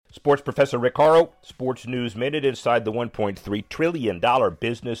Sports professor Rick Horrow, Sports News Minute, inside the $1.3 trillion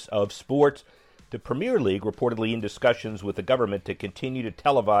business of sports. The Premier League reportedly in discussions with the government to continue to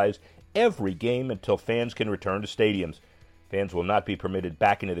televise every game until fans can return to stadiums. Fans will not be permitted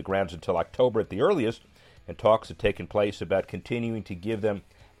back into the grounds until October at the earliest, and talks have taken place about continuing to give them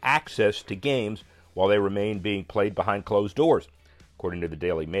access to games while they remain being played behind closed doors. According to the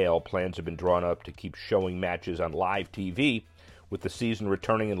Daily Mail, plans have been drawn up to keep showing matches on live TV, with the season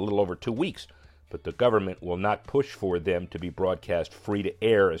returning in a little over 2 weeks. But the government will not push for them to be broadcast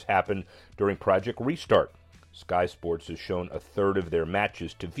free-to-air as happened during Project Restart. Sky Sports has shown a third of their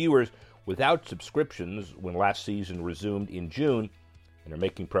matches to viewers without subscriptions when last season resumed in June, and are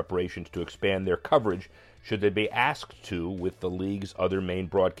making preparations to expand their coverage should they be asked to, with the league's other main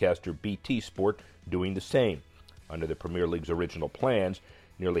broadcaster, BT Sport, doing the same. Under the Premier League's original plans,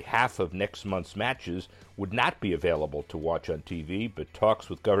 nearly half of next month's matches would not be available to watch on TV, but talks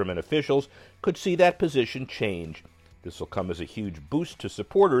with government officials could see that position change. This will come as a huge boost to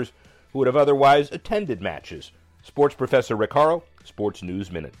supporters who would have otherwise attended matches. Sports professor Rick Horrow, Sports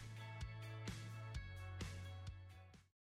News Minute.